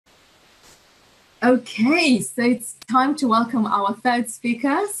Okay, so it's time to welcome our third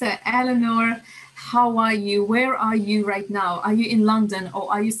speaker. So Eleanor, how are you? Where are you right now? Are you in London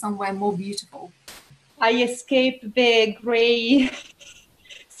or are you somewhere more beautiful? I escaped the grey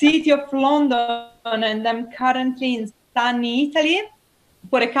city of London and I'm currently in sunny Italy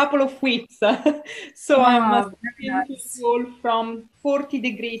for a couple of weeks. So Wow, I'm very speaking to nice. you all from 40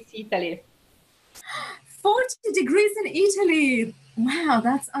 degrees Italy. 40 degrees in Italy. Wow,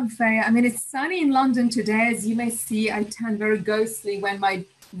 that's unfair. I mean, it's sunny in London today. As you may see, I turn very ghostly when my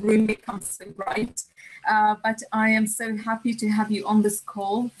room becomes so bright. But I am so happy to have you on this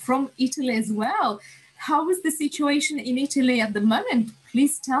call from Italy as well. How is the situation in Italy at the moment?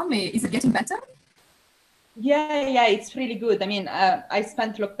 Please tell me, is it getting better? Yeah, it's really good. I mean, I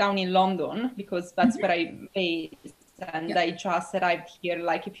spent lockdown in London because that's where I'm based, and Yeah. I just arrived here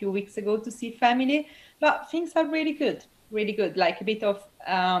like a few weeks ago to see family. But things are really good, really good. Like a bit of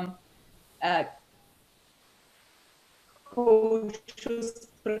uh, cautious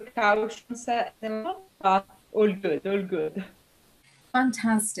precautions, but all good, all good.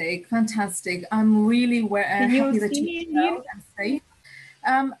 Fantastic, fantastic. I'm really Can you happy that see you're me and hear well me? and safe.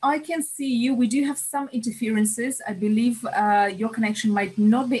 I can see you. We do have some interferences. I believe your connection might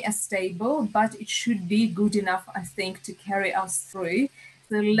not be as stable, but it should be good enough, I think, to carry us through.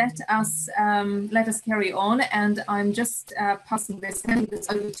 So let us carry on. And I'm just handing this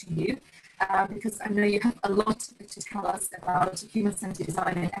over to you because I know you have a lot to tell us about human-centered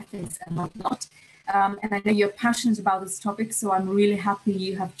design and ethics and whatnot. And I know you're passionate about this topic, so I'm really happy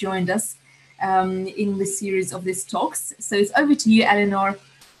you have joined us in the series of these talks. So it's over to you, Eleanor.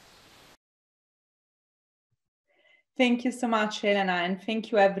 Thank you so much, Elena, and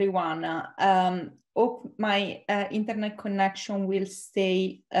thank you, everyone. Hope my internet connection will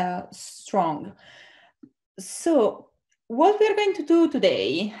stay strong. So, what we're going to do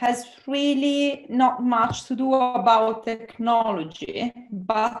today has really not much to do about technology,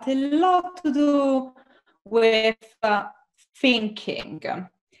 but a lot to do with thinking.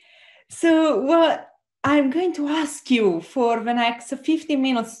 So, what I'm going to ask you for the next 15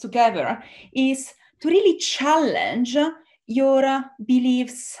 minutes together is to really challenge your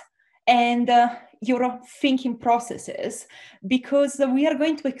beliefs and your thinking processes, because we are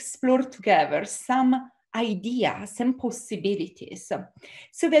going to explore together some ideas and possibilities.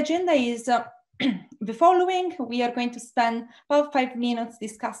 So the agenda is the following. We are going to spend about 5 minutes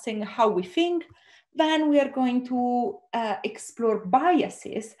discussing how we think. Then we are going to explore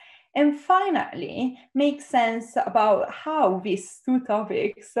biases, and finally make sense about how these two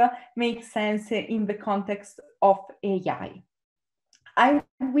topics make sense in the context of AI. I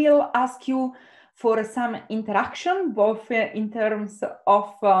will ask you for some interaction, both in terms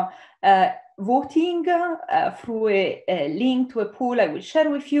of voting through a link to a poll I will share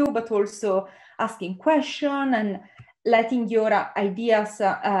with you, but also asking questions and letting your ideas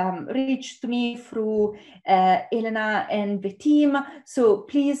reach to me through Elena and the team. So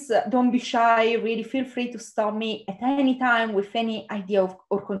please don't be shy, really feel free to stop me at any time with any idea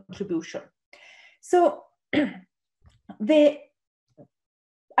or contribution. So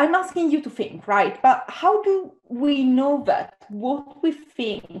I'm asking you to think, right? But how do we know that what we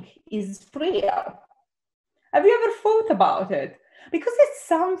think is real? Have you ever thought about it? Because it's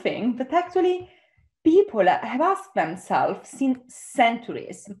something that actually people have asked themselves since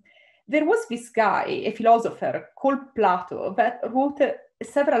centuries. There was this guy, a philosopher called Plato, that wrote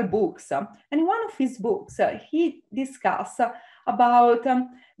several books. And in one of his books, he discussed about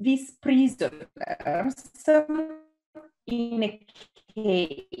these prisoners in a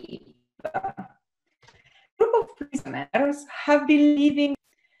cave. A group of prisoners have been living.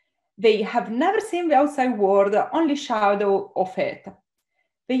 They have never seen the outside world, only shadow of it.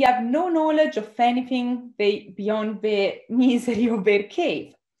 They have no knowledge of anything beyond the misery of their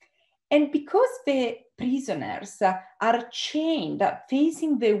cave. And because the prisoners are chained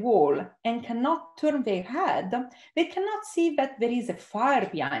facing the wall and cannot turn their head, they cannot see that there is a fire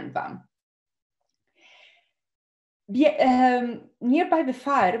behind them. Nearby the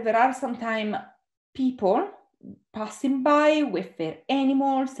fire, there are sometimes people passing by with their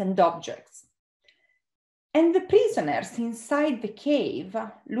animals and objects. And the prisoners inside the cave,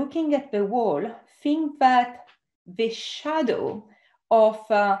 looking at the wall, think that the shadow of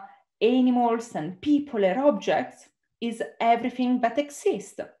animals and people or objects is everything that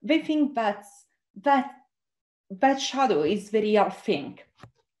exists. They think that shadow is the real thing.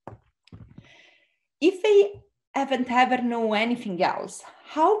 If they haven't ever known anything else,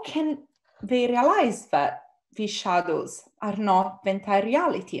 how can they realize that these shadows are not the entire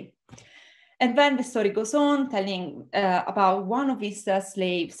reality? And then the story goes on, telling about one of his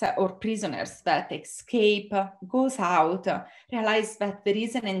slaves or prisoners that escape, goes out, realizes that there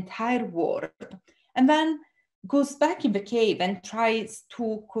is an entire world, and then goes back in the cave and tries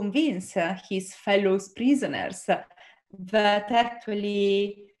to convince his fellow prisoners that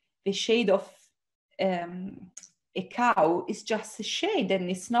actually the shade of a cow is just a shade and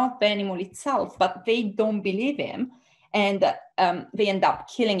it's not the animal itself, but they don't believe him. And they end up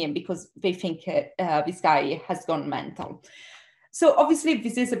killing him because they think this guy has gone mental. So obviously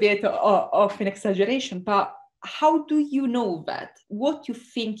this is a bit of an exaggeration, but how do you know that what you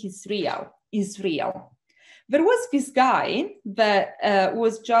think is real is real? There was this guy that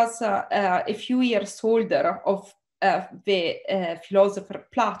was just a few years older of the philosopher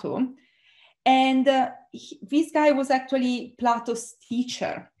Plato. And this guy was actually Plato's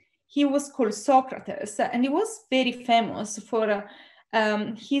teacher. He was called Socrates, and he was very famous for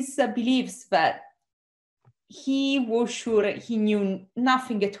his beliefs that he was sure he knew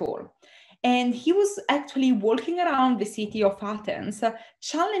nothing at all. And he was actually walking around the city of Athens,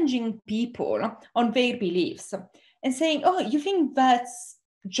 challenging people on their beliefs and saying, oh, you think that's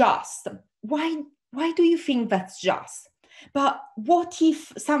just? Why do you think that's just? But what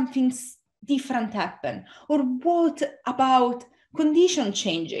if something's different happen? Or what about condition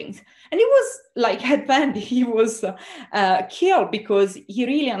changing? And it was like at the end he was killed because he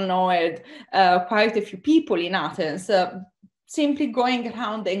really annoyed quite a few people in Athens, simply going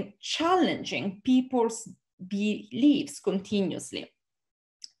around and challenging people's beliefs continuously.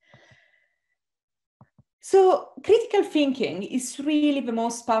 So critical thinking is really the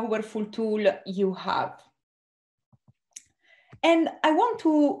most powerful tool you have. And I want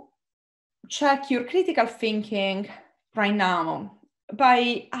to check your critical thinking right now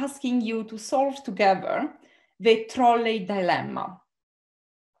by asking you to solve together the trolley dilemma.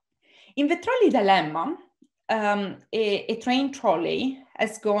 In the trolley dilemma, a train trolley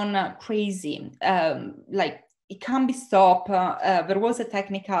has gone crazy. Like it can't be stopped. There was a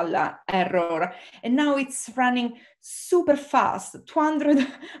technical error, and now it's running super fast, 200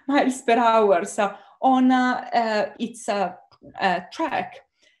 miles per hour on its track.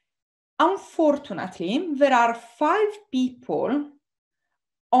 Unfortunately, there are 5 people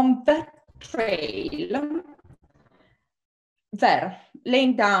on that trail there,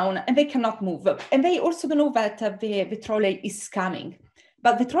 laying down, and they cannot move. And they also don't know that the trolley is coming.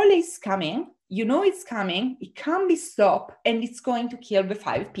 But the trolley is coming, you know it's coming, it can't be stopped, and it's going to kill the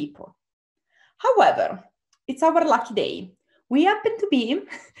 5 people. However, it's our lucky day. We happen to be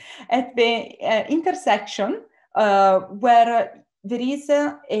at the intersection where there is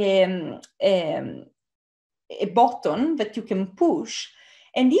a button that you can push.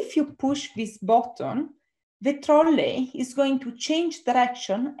 And if you push this button, the trolley is going to change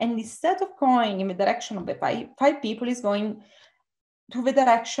direction, and instead of going in the direction of the 5 people, is going to the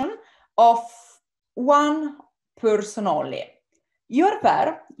direction of 1 person only. You're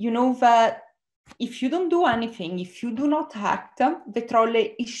there, you know that if you don't do anything, if you do not act, the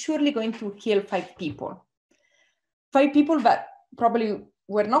trolley is surely going to kill 5 people. 5 people that probably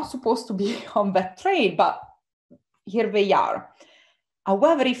were not supposed to be on that train, but here they are.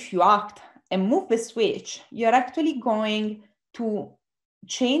 However, if you act and move the switch, you're actually going to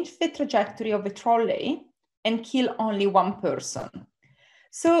change the trajectory of the trolley and kill only 1 person.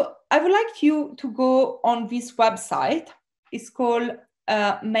 So I would like you to go on this website. It's called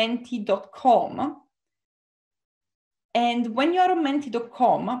menti.com. And when you're on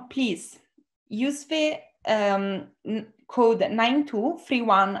menti.com, please use the code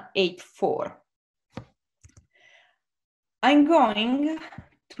 923184. I'm going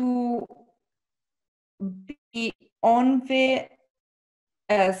to be on the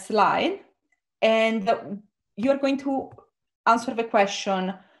slide, and you're going to answer the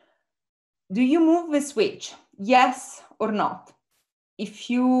question, do you move the switch? Yes or not? If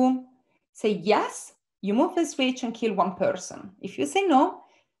you say yes, you move the switch and kill 1 person. If you say no,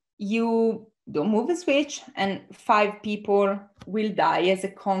 you don't move the switch and 5 people will die as a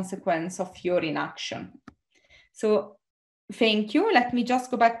consequence of your inaction. So thank you. Let me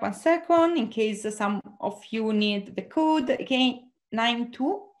just go back 1 second in case some of you need the code. Again,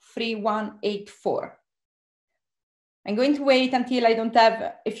 923184. I'm going to wait until I don't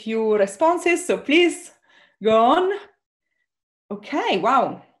have a few responses, so please go on. Okay,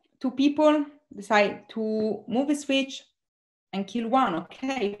 wow. 2 people decide to move the switch and kill 1.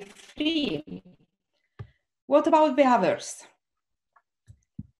 Okay, 3. What about the others?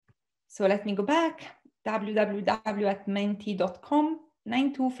 So let me go back, www.menti.com,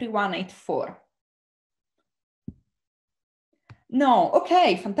 923184. No,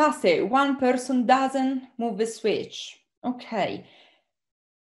 okay, fantastic. One person doesn't move the switch. Okay.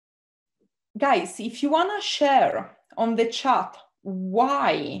 Guys, if you want to share on the chat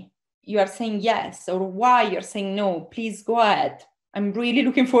why you are saying yes or why you're saying no, please go ahead. I'm really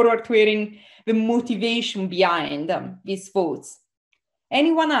looking forward to hearing the motivation behind these votes.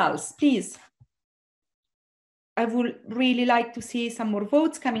 Anyone else, please? I would really like to see some more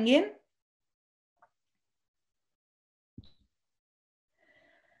votes coming in.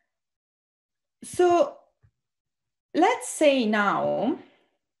 So let's say now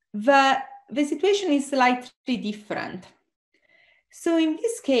that the situation is slightly different. So in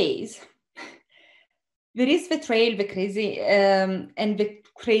this case, there is the trail, the crazy, and the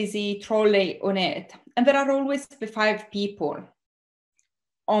crazy trolley on it. And there are always the 5 people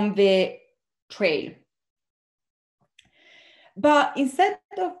on the trail. But instead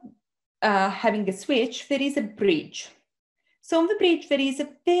of having a switch, there is a bridge. So on the bridge, there is a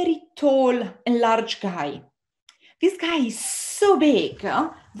very tall and large guy. This guy is so big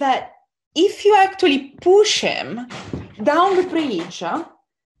that if you actually push him down the bridge,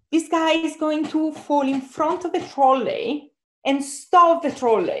 this guy is going to fall in front of the trolley and stop the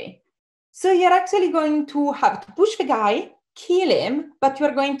trolley. So you're actually going to have to push the guy, kill him, but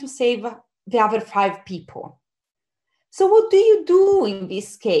you're going to save the other 5 people. So what do you do in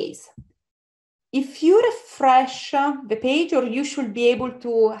this case? If you refresh the page, or you should be able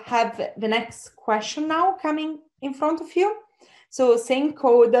to have the next question now coming in front of you. So same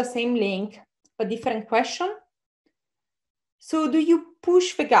code, same link, but different question. So do you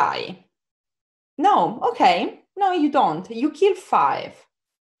push the guy? No, okay. No, you don't. You kill 5.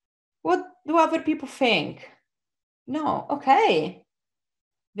 What do other people think? No, okay.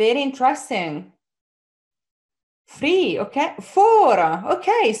 Very interesting. 3, okay. 4,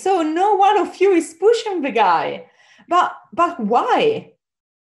 okay. So no one of you is pushing the guy. But why?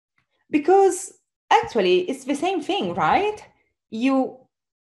 Because actually it's the same thing, right? You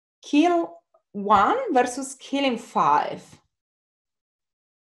kill 1 versus killing 5.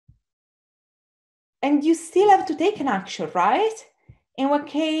 And you still have to take an action, right? In one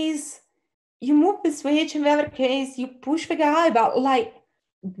case, you move the switch. In the other case, you push the guy. But like,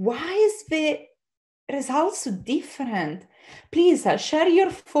 why is the result so different? Please share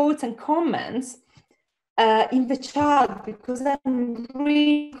your thoughts and comments in the chat, because I'm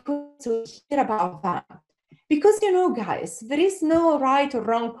really good to hear about that. Because, you know, guys, there is no right or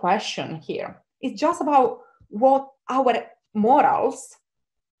wrong question here. It's just about what our morals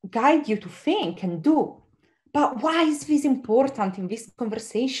guide you to think and do. But why is this important in this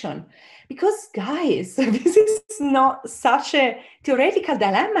conversation? Because, guys, this is not such a theoretical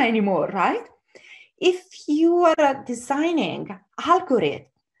dilemma anymore, right? If you are designing algorithms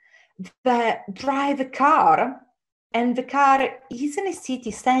that drive a car, and the car is in a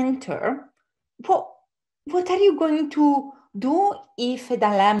city center, what are you going to do if a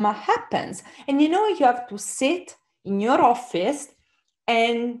dilemma happens? And you know, you have to sit in your office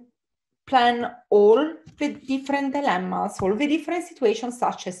and plan all the different dilemmas, all the different situations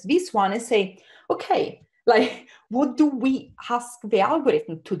such as this one, and say, okay, like, what do we ask the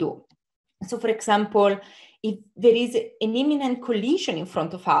algorithm to do? So for example, if there is an imminent collision in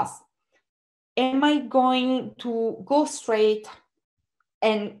front of us, am I going to go straight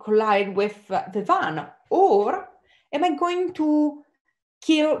and collide with the van? Or am I going to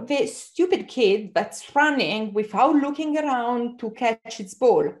kill the stupid kid that's running without looking around to catch its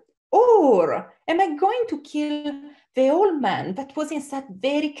ball? Or am I going to kill the old man that was instead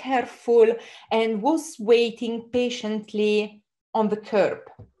very careful and was waiting patiently on the curb?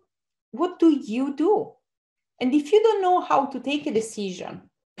 What do you do? And if you don't know how to take a decision,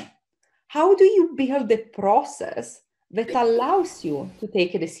 how do you build a process that allows you to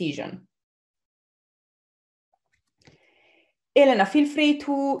take a decision? Elena, feel free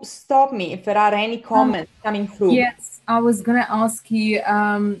to stop me if there are any comments coming through. Yes, I was going to ask you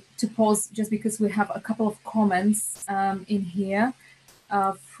to pause, just because we have a couple of comments in here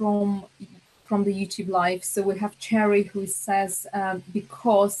from the YouTube live. So we have Cherry, who says,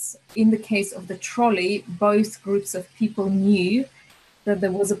 because in the case of the trolley, both groups of people knew that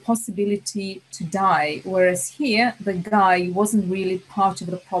there was a possibility to die, whereas here the guy wasn't really part of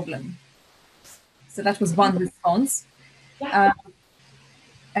the problem. So that was one response.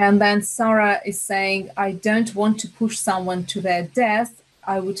 And then Sarah is saying, I don't want to push someone to their death.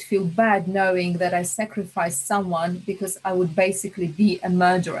 I would feel bad knowing that I sacrificed someone, because I would basically be a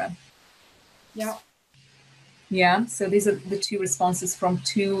murderer. Yeah. Yeah, so these are the 2 responses from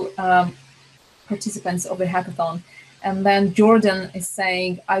 2 participants of the hackathon. And then Jordan is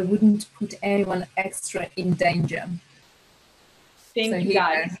saying, I wouldn't put anyone extra in danger. Thank you,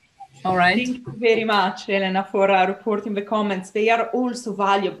 guys. All right. Thank you very much, Elena, for reporting the comments. They are also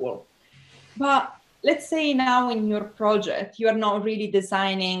valuable. But let's say now in your project, you are not really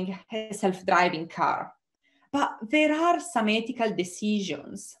designing a self-driving car, but there are some ethical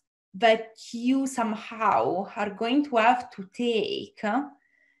decisions that you somehow are going to have to take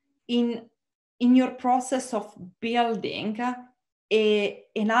in your process of building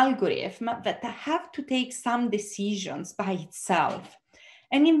an algorithm that have to take some decisions by itself.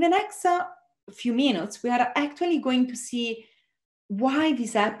 And in the next few minutes, we are actually going to see why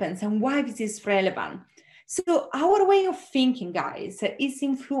this happens and why this is relevant. So our way of thinking, guys, is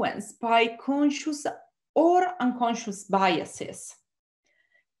influenced by conscious or unconscious biases.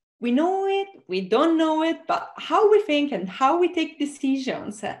 We know it, we don't know it, but how we think and how we take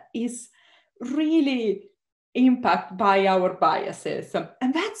decisions is really impacted by our biases.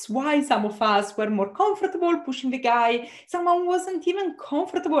 And that's why some of us were more comfortable pushing the guy. Someone wasn't even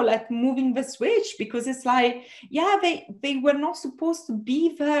comfortable at moving the switch because it's like, yeah, they were not supposed to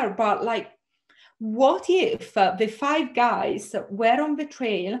be there, but like, what if the 5 guys were on the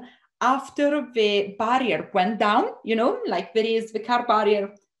trail after the barrier went down, you know, like there is the car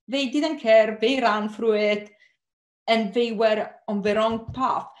barrier, they didn't care, they ran through it, and they were on the wrong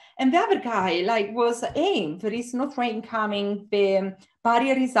path. And the other guy like was, hey, there is no train coming, the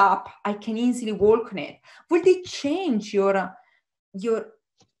barrier is up, I can easily walk on it. Would it change your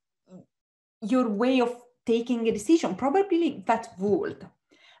way of taking a decision? Probably that would.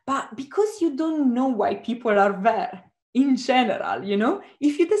 But because you don't know why people are there in general, you know,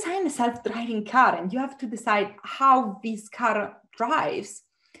 if you design a self-driving car and you have to decide how this car drives,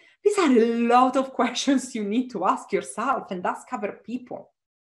 these are a lot of questions you need to ask yourself and ask other people.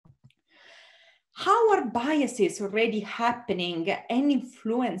 How are biases already happening and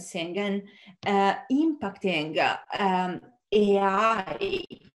influencing and impacting AI?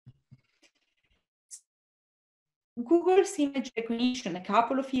 Google's image recognition a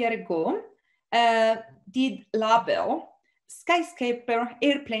couple of years ago did label skyscraper,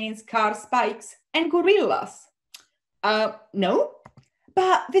 airplanes, cars, bikes, and gorillas. No,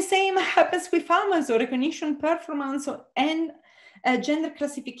 but the same happens with Amazon recognition, performance, and gender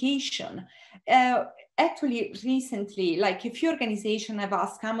classification. Actually, recently, like a few organizations have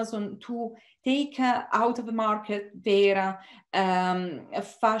asked Amazon to take out of the market their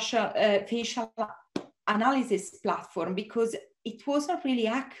facial analysis platform because it wasn't really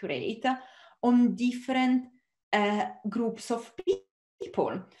accurate on different groups of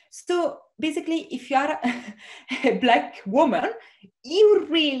people. So basically, if you are a Black woman, you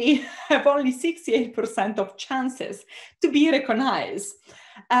really have only 68% of chances to be recognized.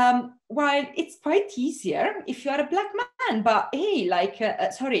 While it's quite easier if you are a Black man, but hey, like,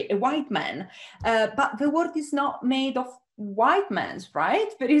 sorry, a white man, but the world is not made of white men,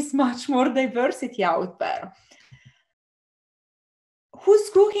 right? There is much more diversity out there. Who's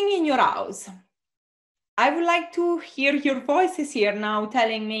cooking in your house? I would like to hear your voices here now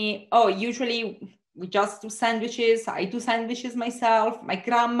telling me, oh, usually we just do sandwiches. I do sandwiches myself. My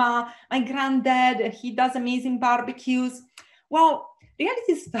grandma, my granddad, he does amazing barbecues. Well,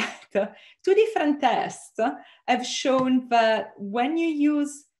 reality is that 2 different tests have shown that when you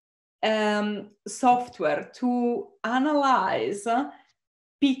use software to analyze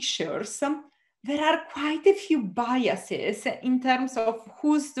pictures, there are quite a few biases in terms of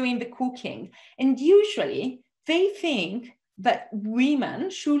who's doing the cooking. And usually they think that women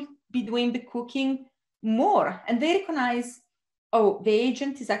should be doing the cooking more. And they recognize, oh, the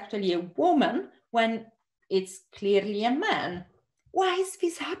agent is actually a woman when it's clearly a man. Why is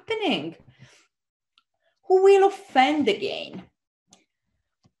this happening? Who will offend again?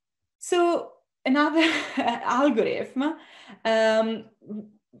 So another algorithm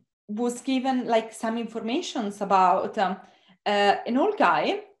was given like some information about an old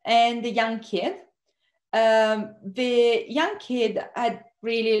guy and a young kid. The young kid had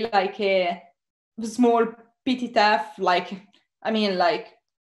really like a small petty theft, like, I mean, like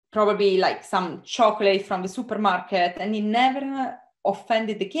probably like some chocolate from the supermarket, and he never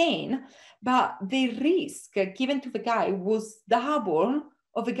offended again. But the risk given to the guy was double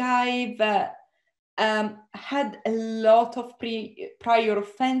of a guy that had a lot of prior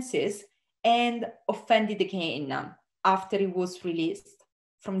offenses and offended again after he was released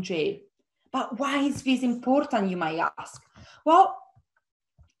from jail. But why is this important, you might ask? Well,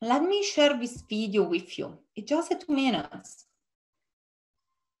 let me share this video with you. It's just 2 minutes.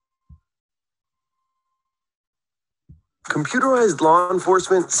 Computerized law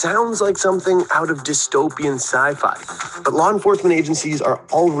enforcement sounds like something out of dystopian sci-fi, but law enforcement agencies are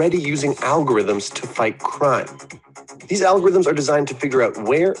already using algorithms to fight crime. These algorithms are designed to figure out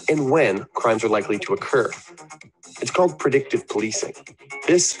where and when crimes are likely to occur. It's called predictive policing.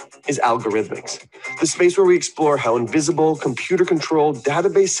 This is algorithmics, the space where we explore how invisible, computer-controlled,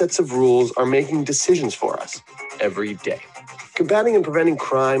 database sets of rules are making decisions for us every day. Combating and preventing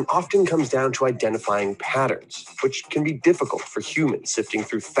crime often comes down to identifying patterns, which can be difficult for humans sifting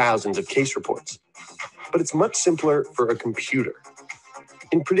through thousands of case reports. But it's much simpler for a computer.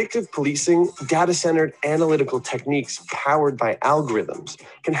 In predictive policing, data-centered analytical techniques powered by algorithms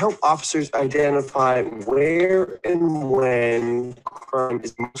can help officers identify where and when crime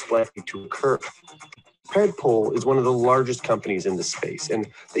is most likely to occur. Predpol is one of the largest companies in this space, and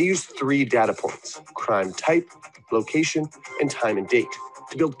they use 3 data points: crime type, location, and time and date,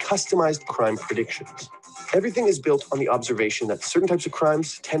 to build customized crime predictions. Everything is built on the observation that certain types of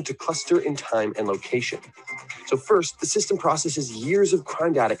crimes tend to cluster in time and location. So first, the system processes years of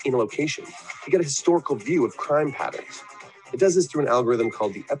crime data in a location to get a historical view of crime patterns. It does this through an algorithm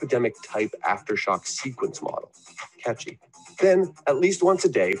called the epidemic type aftershock sequence model. Catchy. Then, at least once a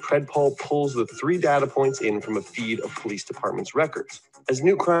day, Predpol pulls the 3 data points in from a feed of police departments' records. As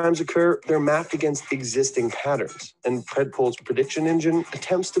new crimes occur, they're mapped against existing patterns, and Predpol's prediction engine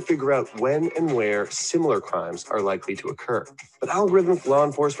attempts to figure out when and where similar crimes are likely to occur. But algorithmic law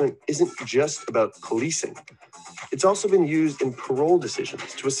enforcement isn't just about policing. It's also been used in parole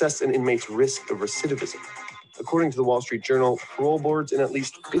decisions to assess an inmate's risk of recidivism. According to the Wall Street Journal, parole boards in at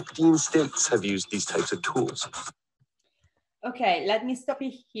least 15 states have used these types of tools. Okay, let me stop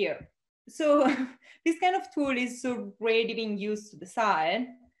it here. So this kind of tool is already being used to decide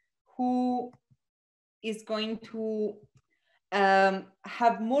who is going to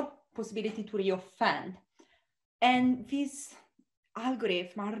have more possibility to reoffend. And these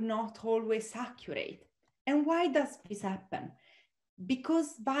algorithms are not always accurate. And why does this happen?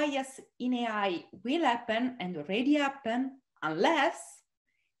 Because bias in AI will happen and already happen unless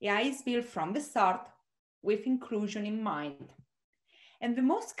AI is built from the start with inclusion in mind. And the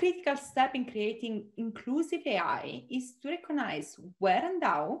most critical step in creating inclusive AI is to recognize where and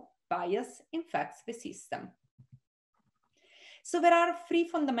how bias infects the system. So there are 3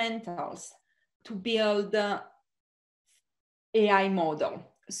 fundamentals to build an AI model.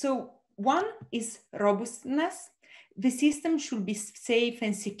 So one is robustness. The system should be safe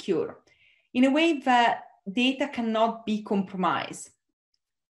and secure in a way that data cannot be compromised.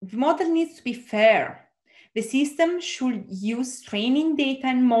 The model needs to be fair. The system should use training data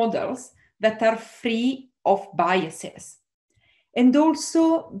and models that are free of biases. And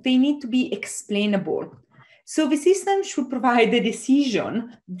also, they need to be explainable. So the system should provide a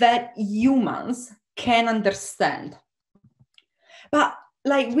decision that humans can understand. But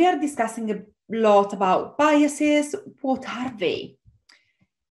like we are discussing a lot about biases, what are they?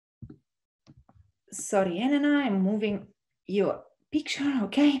 Sorry, Elena, I'm moving your picture,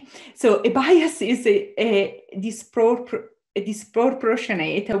 okay? So a bias is a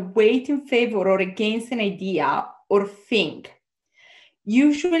disproportionate weight in favor or against an idea or thing,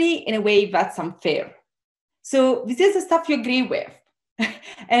 usually in a way that's unfair. So this is the stuff you agree with,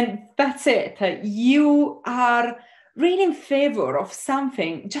 and that's it. You are really in favor of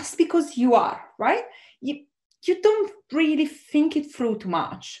something just because you are, right? You don't really think it through too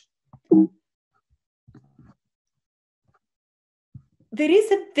much. There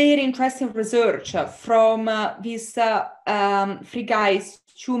is a very interesting research from these 3 guys,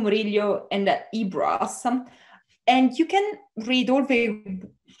 Chu, Murillo, and Ibras, and you can read all their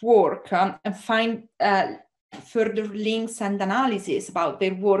work and find further links and analysis about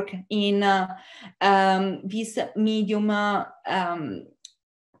their work in this Medium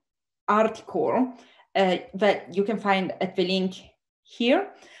article that you can find at the link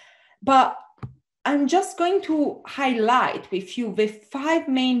here. But I'm just going to highlight with you the 5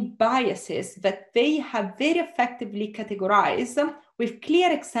 main biases that they have very effectively categorized with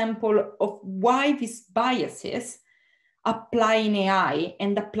clear example of why these biases apply in AI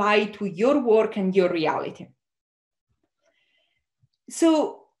and apply to your work and your reality.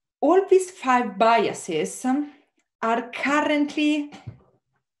 So all these 5 biases are currently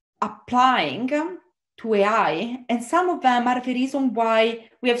applying to AI, and some of them are the reason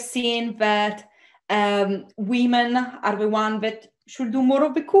why we have seen that women are the ones that should do more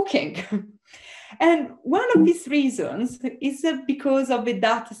of the cooking. And one of these reasons is because of the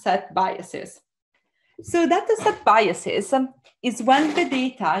dataset biases. So dataset biases is when the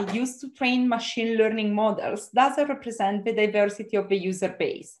data used to train machine learning models doesn't represent the diversity of the user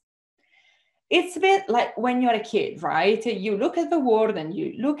base. It's a bit like when you're a kid, right? You look at the world and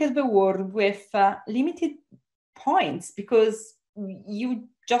you look at the world with limited points because you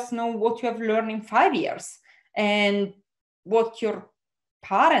just know what you have learned in 5 years. And what your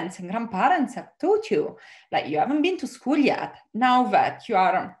parents and grandparents have taught you. Like, you haven't been to school yet. Now that you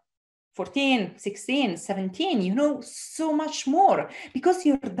are 14, 16, 17, you know so much more because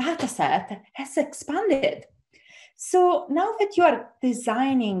your data set has expanded. So now that you are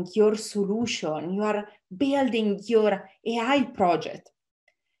designing your solution, you are building your AI project,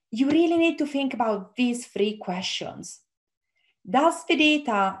 you really need to think about these 3 questions. Does the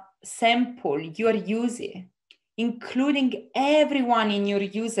data sample you are using, including everyone in your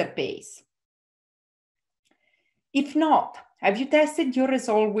user base? If not, have you tested your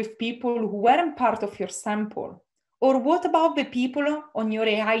result with people who weren't part of your sample? Or what about the people on your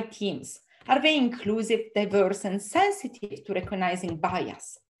AI teams? Are they inclusive, diverse, and sensitive to recognizing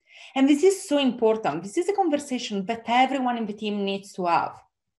bias? And this is so important. This is a conversation that everyone in the team needs to have.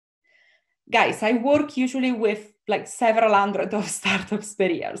 Guys, I work usually with like several hundred of startups per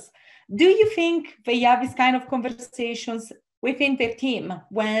year. Do you think they have this kind of conversations within their team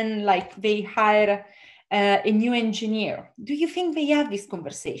when like they hire a new engineer? Do you think they have these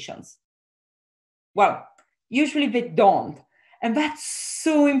conversations? Well, usually they don't. And that's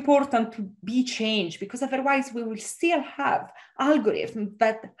so important to be changed, because otherwise we will still have algorithms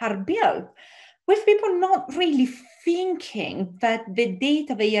that are built with people not really thinking that the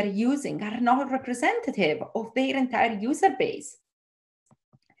data they are using are not representative of their entire user base.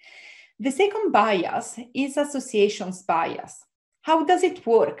 The second bias is associations bias. How does it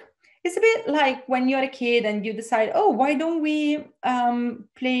work? It's a bit like when you're a kid and you decide, oh, why don't we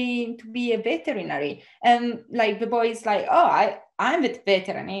play to be a veterinary? And like the boy is like, oh, I'm a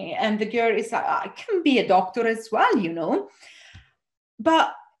veterinary. And the girl is like, I can be a doctor as well, you know.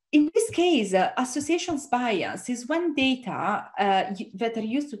 But in this case, associations bias is when data that are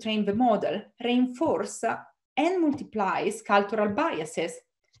used to train the model reinforce and multiplies cultural biases.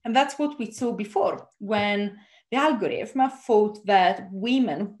 And that's what we saw before when the algorithm thought that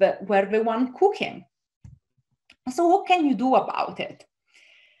women were the one cooking. So what can you do about it?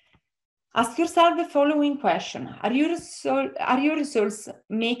 Ask yourself the following question. Are your results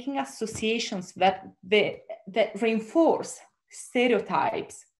making associations that reinforce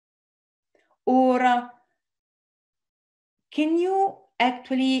stereotypes? Or can you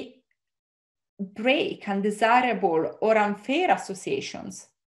actually break undesirable or unfair associations?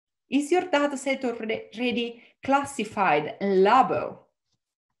 Is your data set already classified and labeled?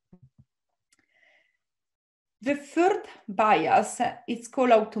 The third bias is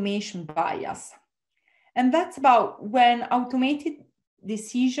called automation bias. And that's about when automated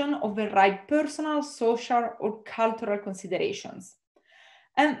decisions override personal, social, or cultural considerations.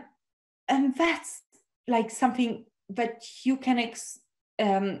 And that's like something that you can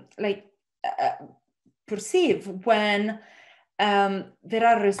perceive when there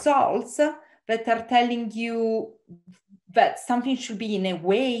are results that are telling you that something should be in a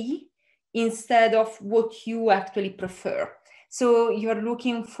way instead of what you actually prefer. So you're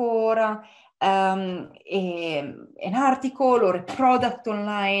looking for an article or a product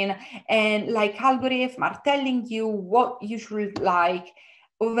online, and like algorithms are telling you what you should like,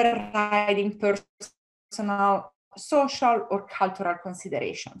 overriding personal, social, or cultural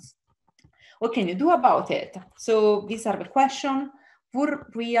considerations. What can you do about it? So these are the questions.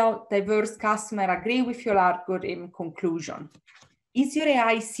 Would real, diverse customer agree with your algorithm conclusion? Is your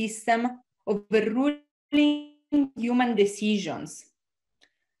AI system overruling human decisions?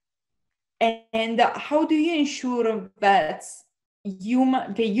 And how do you ensure that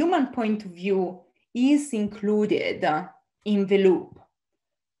the human point of view is included in the loop?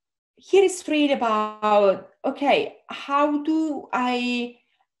 Here is really about, okay, how do I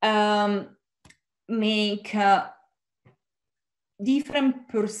make different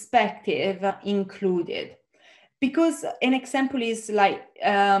perspective included? Because an example is like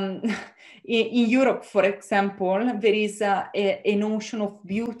in Europe, for example, there is a notion of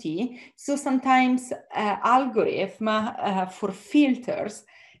beauty. So sometimes algorithm for filters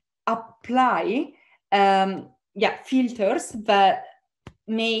apply filters that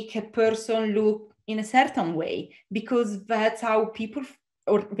make a person look in a certain way, because that's how people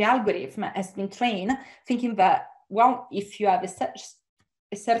or the algorithm has been trained, thinking that, well, if you have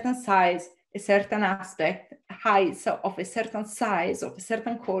a certain size, a certain aspect, height of a certain size, of a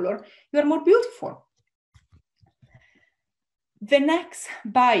certain color, you are more beautiful. The next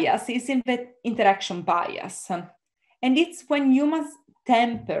bias is in the interaction bias. And it's when humans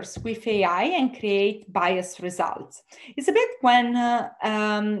tampers with AI and create biased results. It's a bit when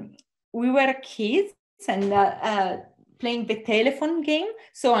we were kids and playing the telephone game.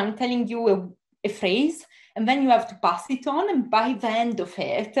 So I'm telling you a phrase, and then you have to pass it on, and by the end of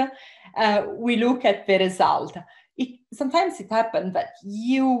it, we look at the result. sometimes it happens that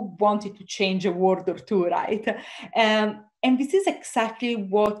you wanted to change a word or two, right? And this is exactly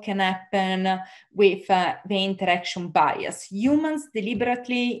what can happen with the interaction bias. Humans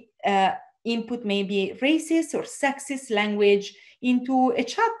deliberately input maybe racist or sexist language into a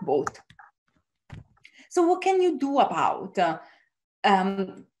chatbot. So what can you do about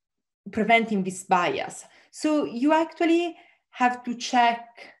preventing this bias? So you actually have to check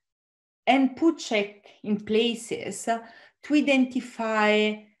and put check in places to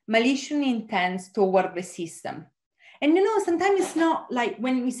identify malicious intents toward the system. And sometimes it's not like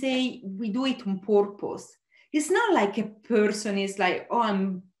when we say we do it on purpose, it's not like a person is like,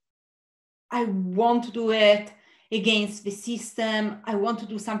 oh, I want to do it against the system, I want to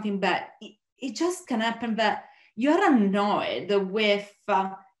do something bad. It just can happen that you're annoyed with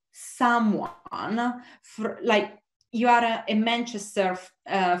someone, like you are a Manchester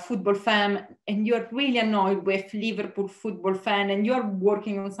football fan and you're really annoyed with Liverpool football fan and you're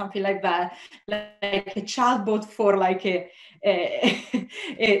working on something like that, like a chatbot for like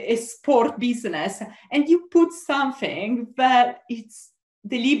a sport business, and you put something that it's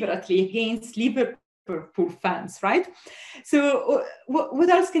deliberately against Liverpool fans, right? So what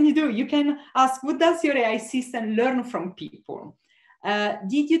else can you do? You can ask, what does your AI system learn from people?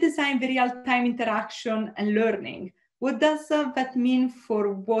 Did you design the real-time interaction and learning? What does that mean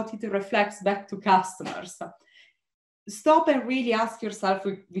for what it reflects back to customers? Stop and really ask yourself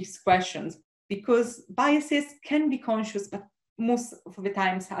these questions, because biases can be conscious, but most of the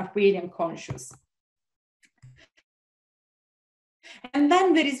times are really unconscious. And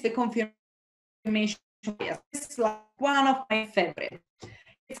then there is the confirmation bias. It's like one of my favorites.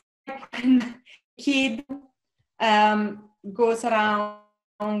 It's like when a kid goes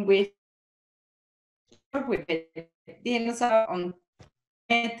around with a dinosaur on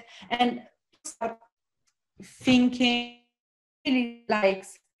it and start thinking really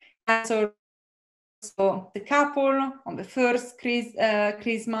likes dinosaurs. So the couple on the first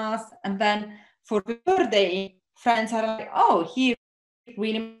Christmas, and then for the birthday, friends are like, oh, he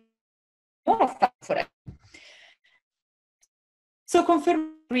really more of that for it. So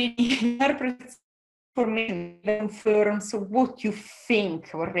confirm really interprets information, confirms what you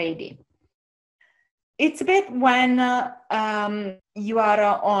think already. It's a bit when you are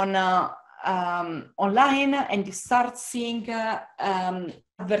on online and you start seeing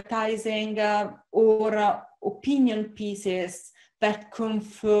advertising or opinion pieces that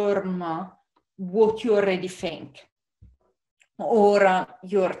confirm what you already think, or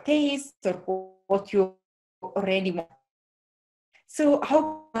your taste, or what you already want. So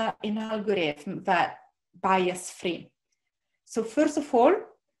how an algorithm that bias-free? So first of all,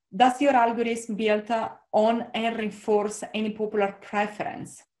 does your algorithm build on and reinforce any popular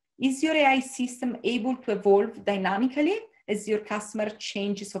preference? Is your AI system able to evolve dynamically as your customer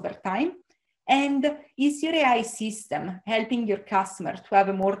changes over time? And is your AI system helping your customer to have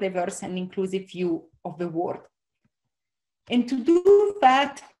a more diverse and inclusive view of the world? And to do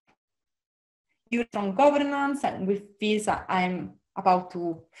that, you strong governance, and with this, I'm about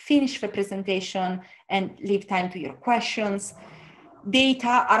to finish the presentation and leave time to your questions.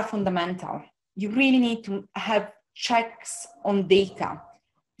 Data are fundamental. You really need to have checks on data.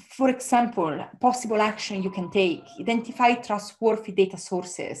 For example, possible action you can take: identify trustworthy data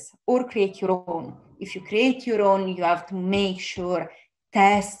sources or create your own. If you create your own, you have to make sure,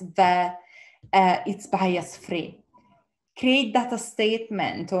 test that it's bias-free. Create data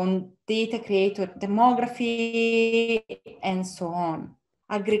statement on data creator demography and so on.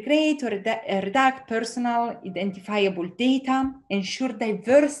 Aggregate or redact personal identifiable data. Ensure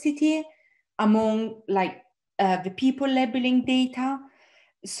diversity among the people labeling data.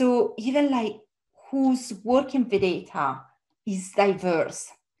 So even like who's working the data is diverse.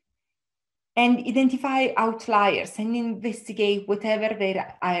 And identify outliers and investigate whatever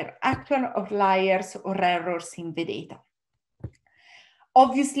there are actual outliers or errors in the data.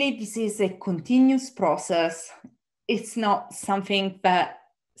 Obviously, this is a continuous process. It's not something that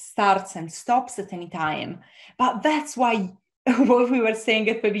starts and stops at any time. But that's why what we were saying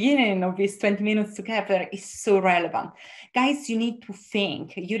at the beginning of these 20 minutes together is so relevant. Guys, you need to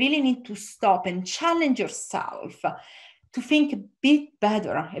think. You really need to stop and challenge yourself to think a bit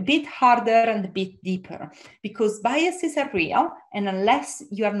better, a bit harder, and a bit deeper, because biases are real, and unless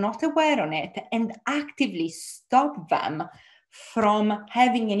you are not aware on it and actively stop them from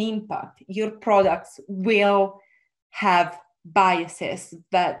having an impact, your products will have biases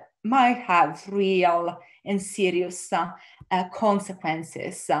that might have real and serious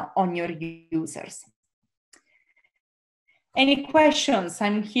consequences on your users. Any questions?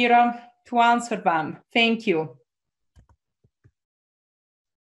 I'm here to answer them. Thank you.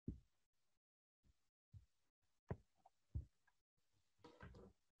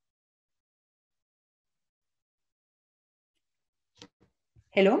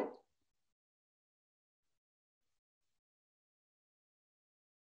 Hello?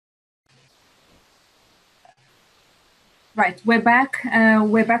 Right, we're back.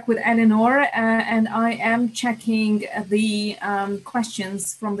 We're back with Eleanor, and I am checking the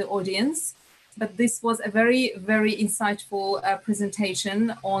questions from the audience. But this was a very, very insightful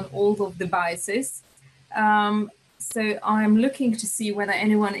presentation on all of the biases. So I'm looking to see whether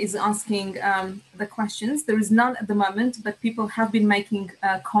anyone is asking the questions. There is none at the moment, but people have been making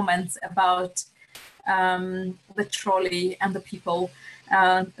comments about the trolley and the people,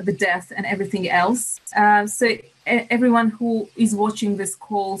 the death and everything else. So everyone who is watching this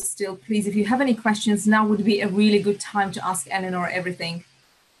call still, please, if you have any questions, now would be a really good time to ask Eleanor everything.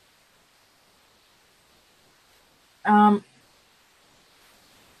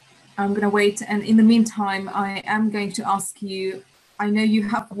 I'm going to wait, and in the meantime, I am going to ask you, I know you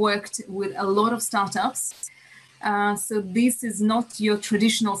have worked with a lot of startups, so this is not your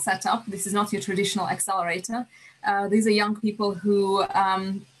traditional setup, this is not your traditional accelerator. These are young people who,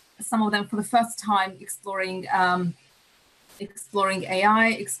 some of them for the first time exploring AI,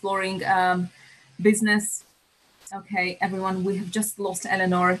 exploring business. Okay, everyone, we have just lost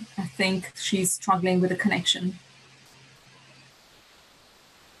Eleanor. I think she's struggling with the connection.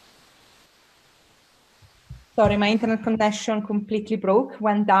 Sorry, my internet connection completely broke,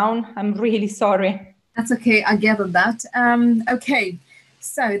 went down. I'm really sorry. That's okay, I gathered that. Okay,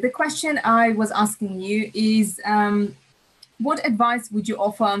 so the question I was asking you is, what advice would you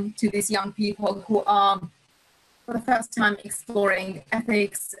offer to these young people who are for the first time exploring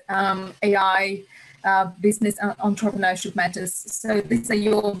ethics, AI, business, entrepreneurship matters? So these are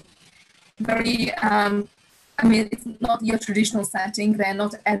your very, I mean, it's not your traditional setting. They're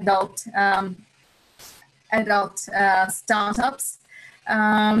not adult startups.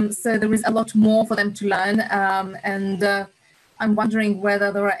 So there is a lot more for them to learn. And I'm wondering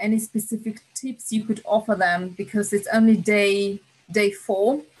whether there are any specific tips you could offer them, because it's only day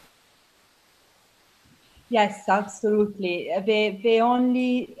 4. Yes, absolutely. The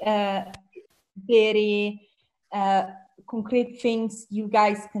only very concrete things you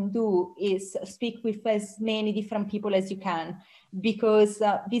guys can do is speak with as many different people as you can, because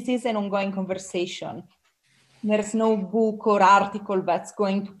this is an ongoing conversation. There's no book or article that's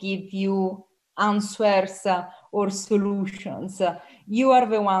going to give you answers or solutions. You are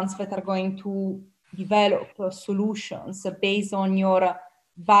the ones that are going to develop solutions based on your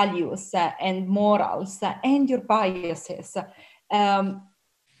values and morals and your biases.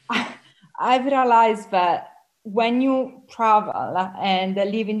 I've realized that when you travel and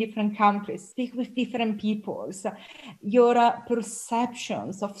live in different countries, speak with different peoples, your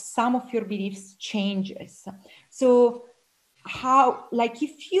perceptions of some of your beliefs changes. So like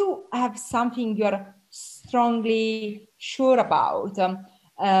if you have something you're strongly sure about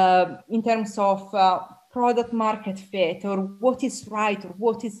in terms of product market fit, or what is right, or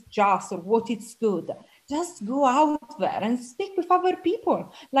what is just, or what is good, just go out there and speak with other people.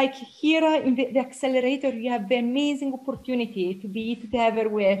 Like here in the accelerator, you have the amazing opportunity to be together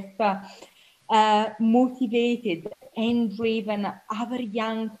with motivated and driven other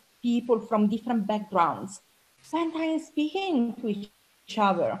young people from different backgrounds. Spend time speaking to each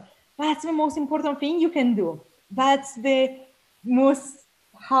other. That's the most important thing you can do. That's the most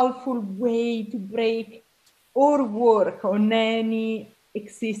helpful way to break or work on any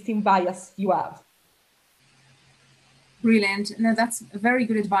existing bias you have. Brilliant. No, that's very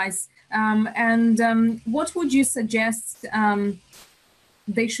good advice. What would you suggest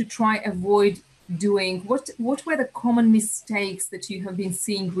they should try avoid doing? What were the common mistakes that you have been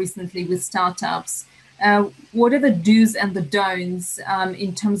seeing recently with startups? What are the do's and the don'ts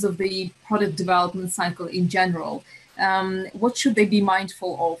in terms of the product development cycle in general? What should they be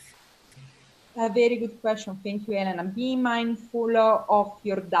mindful of? A very good question. Thank you, Elena. Be mindful of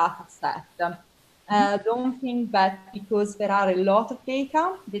your data set. Don't think that because there are a lot of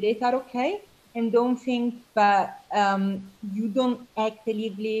data, the data are okay. And don't think that you don't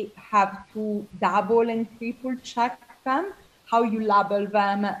actively have to double and triple check them, how you label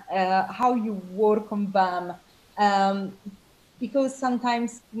them, how you work on them. Because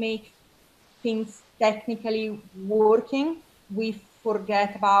sometimes to make things technically working, we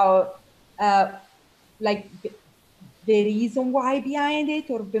forget about like the reason why behind it,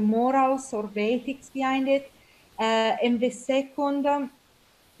 or the morals or the ethics behind it. And the second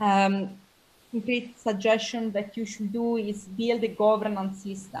concrete suggestion that you should do is build a governance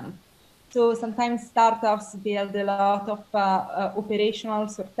system. So sometimes startups build a lot of operational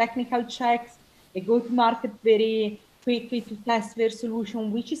or technical checks. They go to market very quickly to test their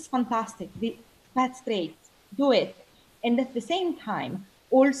solution, which is fantastic. That's great. Do it. And at the same time,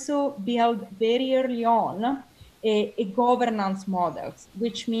 also build very early on a governance models,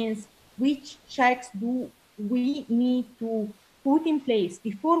 which means which checks do we need to put in place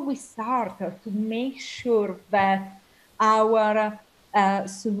before we start to make sure that our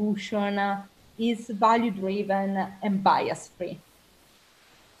solution is value-driven and bias-free.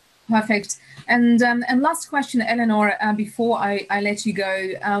 Perfect. And last question, Eleanor, before I let you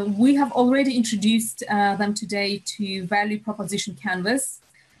go. We have already introduced them today to Value Proposition Canvas,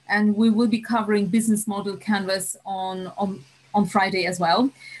 and we will be covering Business Model Canvas on Friday as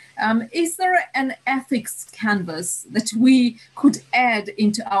well. Is there an ethics canvas that we could add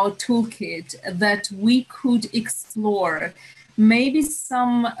into our toolkit that we could explore? Maybe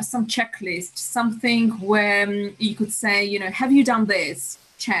some checklist, something where you could say, you know, have you done this?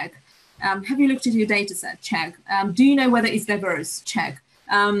 Check. Have you looked at your data set? Check. Do you know whether it's diverse? Check.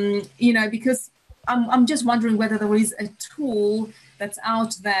 You know, because I'm just wondering whether there is a tool that's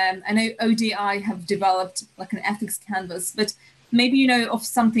out there. I know ODI have developed like an ethics canvas, but maybe you know of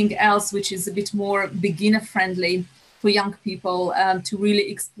something else which is a bit more beginner friendly for young people to really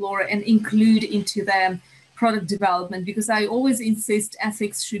explore and include into their product development, because I always insist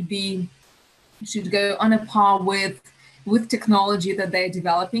ethics should go on a par with technology that they're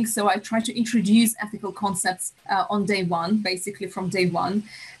developing. So I try to introduce ethical concepts on day one, basically from day one.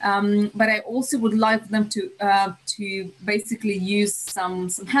 But I also would like them to basically use some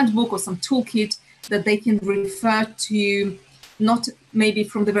handbook or some toolkit that they can refer to, not maybe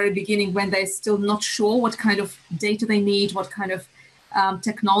from the very beginning when they're still not sure what kind of data they need, what kind of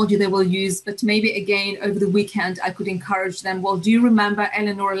technology they will use, but maybe again over the weekend I could encourage them, well, do you remember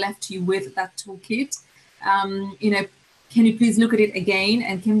Eleanor left you with that toolkit? You know, can you please look at it again,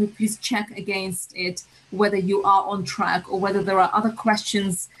 and can we please check against it whether you are on track or whether there are other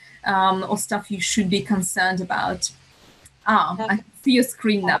questions or stuff you should be concerned about? I see your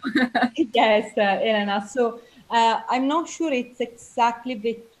screen now. Yes, Elena. So I'm not sure it's exactly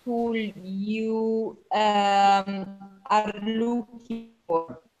the tool you are looking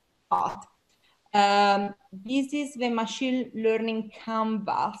for, but this is the machine learning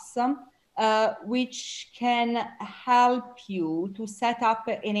canvas, which can help you to set up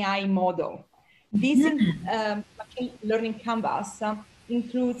an AI model. This machine learning canvas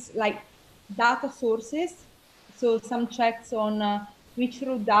includes like data sources, so some checks on which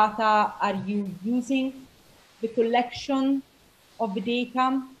raw data are you using, the collection of the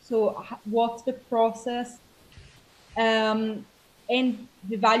data, so what's the process, and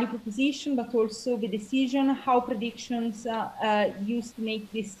the value proposition, but also the decision, how predictions used to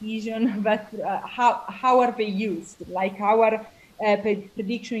make decision, but how are they used, like our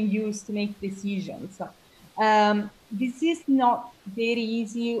prediction used to make decisions. This is not very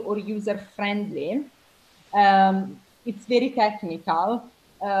easy or user-friendly. It's very technical,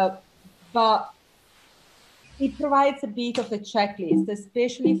 but it provides a bit of a checklist,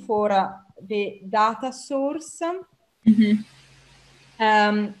 especially for the data source.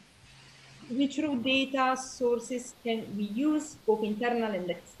 Which raw data sources can we use, both internal and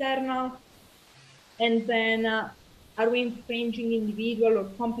external? And then are we infringing individual or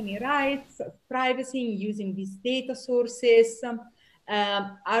company rights of privacy in using these data sources?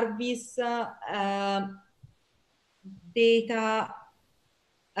 Are these data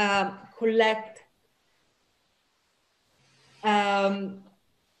collect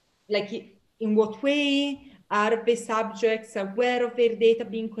like in what way? Are the subjects aware of their data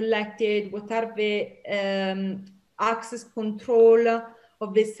being collected? What are the access control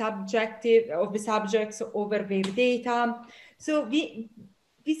of the subjects over their data? So this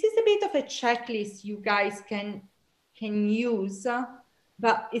is a bit of a checklist you guys can use,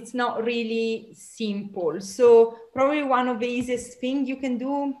 but it's not really simple. So probably one of the easiest things you can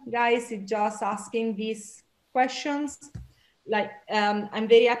do, guys, is just asking these questions. Like, I'm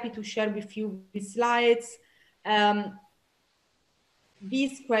very happy to share with you the slides.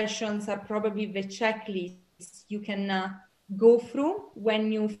 These questions are probably the checklist you can go through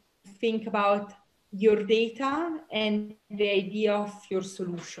when you think about your data and the idea of your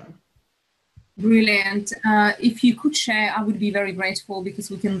solution. Brilliant. If you could share, I would be very grateful, because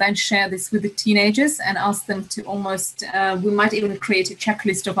we can then share this with the teenagers and ask them to almost, we might even create a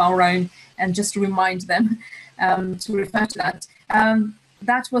checklist of our own and just remind them to refer to that.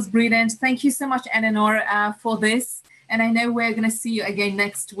 That was brilliant. Thank you so much, Eleanor, for this. And I know we're going to see you again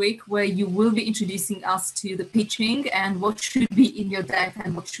next week, where you will be introducing us to the pitching and what should be in your deck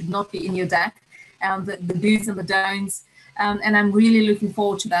and what should not be in your deck, and the do's and the don'ts. And I'm really looking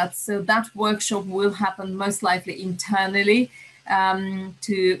forward to that. So that workshop will happen most likely internally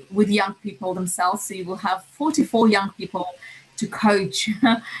with young people themselves. So you will have 44 young people to coach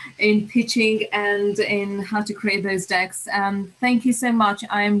in pitching and in how to create those decks. Thank you so much.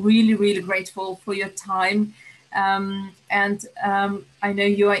 I am really, really grateful for your time. I know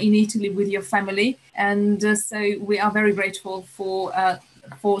you are in Italy with your family, and so we are very grateful for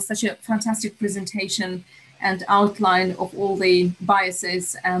such a fantastic presentation and outline of all the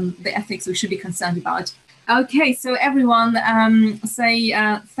biases and the ethics we should be concerned about. Okay, so everyone, say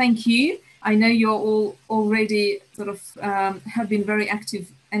thank you. I know you're all already sort of have been very active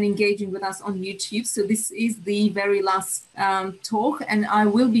and engaging with us on YouTube. So this is the very last talk, and I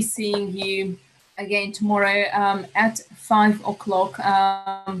will be seeing you again tomorrow at 5 o'clock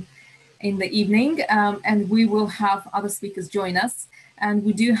in the evening, and we will have other speakers join us. And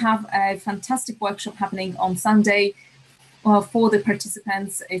we do have a fantastic workshop happening on Sunday for the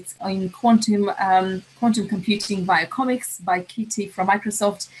participants. It's in quantum computing via comics by Kitty from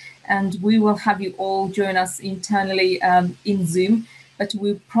Microsoft, and we will have you all join us internally in Zoom, but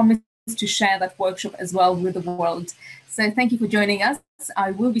we promise to share that workshop as well with the world. So thank you for joining us.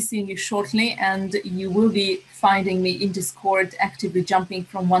 I will be seeing you shortly, and you will be finding me in Discord actively jumping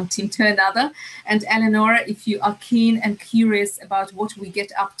from one team to another. And Eleonora, if you are keen and curious about what we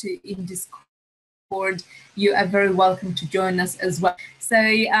get up to in Discord, you are very welcome to join us as well. So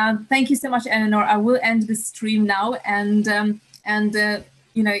thank you so much, Eleonora. I will end the stream now, and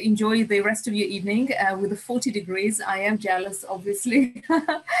you know, enjoy the rest of your evening with the 40 degrees. I am jealous, obviously.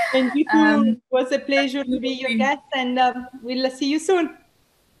 And you too. It was a pleasure to be your guest, and we'll see you soon.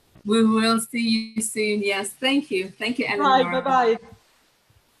 We will see you soon. Yes, thank you. Thank you, Eleonora. Bye. Bye-bye.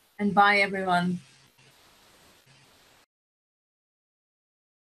 And bye, everyone.